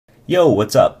Yo,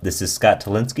 what's up? This is Scott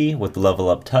Talinsky with Level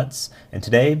Up Tuts, and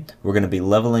today we're going to be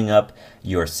leveling up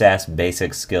your Sass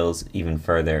basic skills even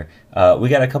further. We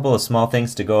got a couple of small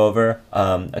things to go over,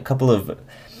 a couple of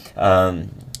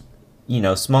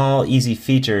small, easy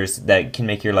features that can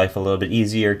make your life a little bit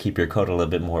easier, keep your code a little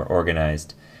bit more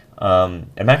organized. I'm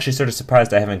actually sort of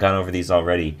surprised I haven't gone over these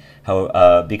already,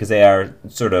 because they are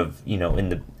sort of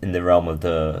in the realm of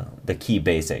the key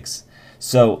basics.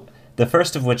 So the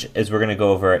first of which is we're going to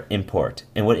go over import.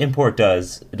 And what import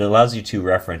does, it allows you to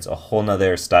reference a whole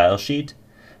nother style sheet.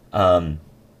 And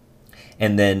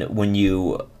then when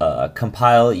you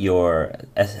compile your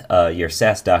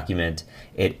Sass document,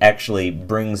 it actually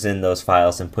brings in those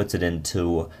files and puts it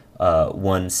into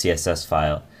one CSS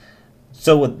file.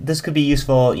 So this could be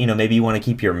useful, maybe you want to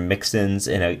keep your mix-ins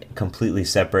in a completely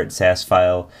separate Sass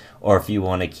file, or if you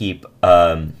want to keep,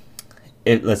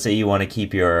 let's say you want to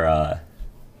keep your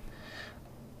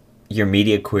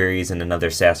media queries in another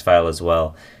Sass file as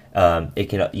well. It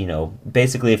can,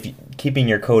 basically if keeping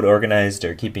your code organized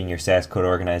or keeping your Sass code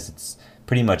organized, it's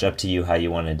pretty much up to you how you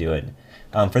want to do it.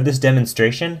 For this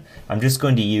demonstration, I'm just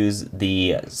going to use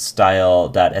the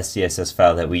style.scss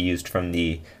file that we used from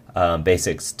the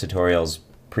basics tutorials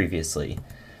previously.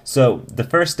 So the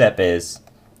first step is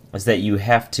that you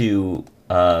have to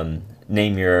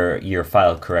name your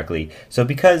file correctly. So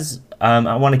because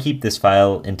I want to keep this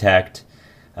file intact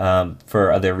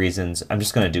for other reasons, I'm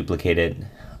just going to duplicate it.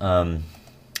 And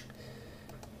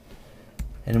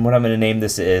what I'm going to name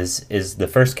this is the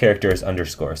first character is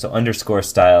underscore. So underscore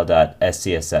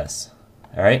style.scss.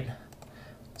 All right.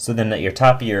 So then at your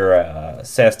top of your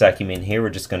Sass document here, we're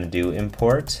just going to do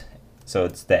import. So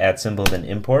it's the @ symbol, then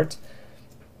import.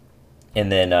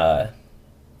 And then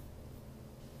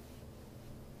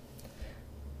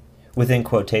within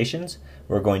quotations,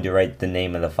 we're going to write the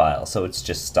name of the file. So it's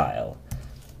just style.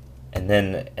 And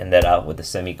then end that out with a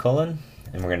semicolon.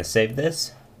 And we're going to save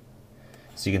this.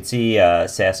 So you can see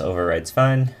Sass overrides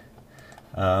fine.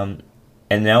 And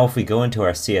now if we go into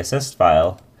our CSS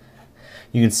file,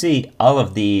 you can see all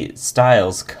of the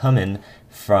styles coming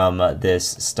from this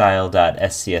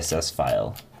style.scss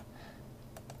file.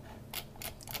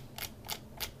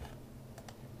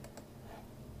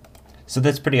 So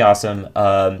that's pretty awesome.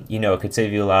 It could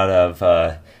save you a lot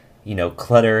of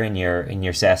clutter in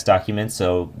your Sass documents,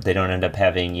 so they don't end up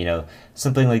having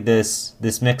something like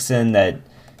this mix-in that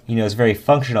is very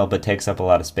functional but takes up a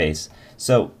lot of space.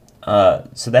 So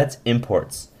that's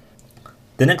imports.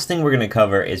 The next thing we're going to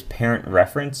cover is parent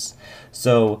reference.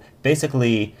 So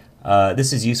basically,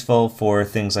 this is useful for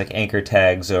things like anchor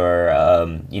tags or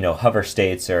hover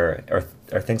states or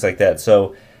things like that.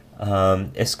 So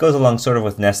this goes along sort of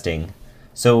with nesting.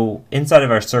 So inside of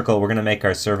our circle, we're going to make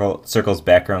our circle's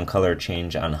background color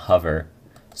change on hover.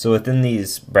 So within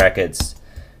these brackets,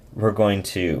 we're going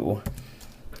to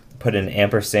put an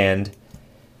ampersand,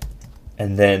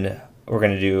 and then we're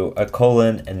going to do a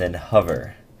colon and then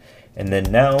hover. And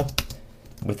then now,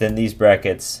 within these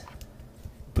brackets,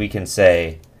 we can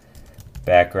say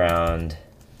background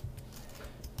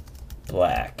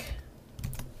black.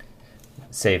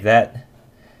 Save that.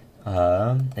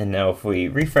 And now if we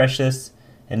refresh this,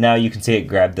 and now you can see it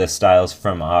grabbed the styles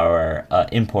from our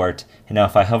import. And now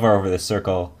if I hover over the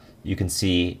circle, you can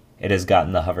see it has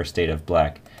gotten the hover state of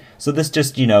black. So this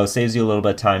just saves you a little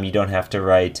bit of time. You don't have to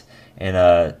write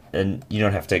and you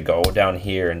don't have to go down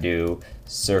here and do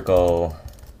circle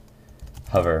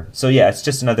hover. So yeah, it's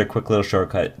just another quick little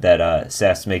shortcut that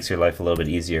Sass makes your life a little bit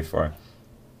easier for.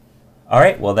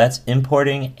 Alright, well that's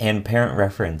importing and parent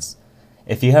reference.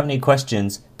 If you have any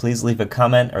questions, please leave a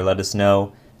comment or let us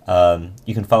know.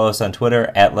 You can follow us on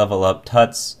Twitter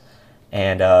 @LevelUpTuts,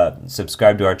 and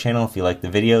subscribe to our channel if you like the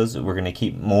videos. We're going to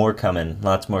keep more coming,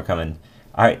 lots more coming.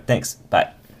 Alright, thanks.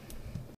 Bye.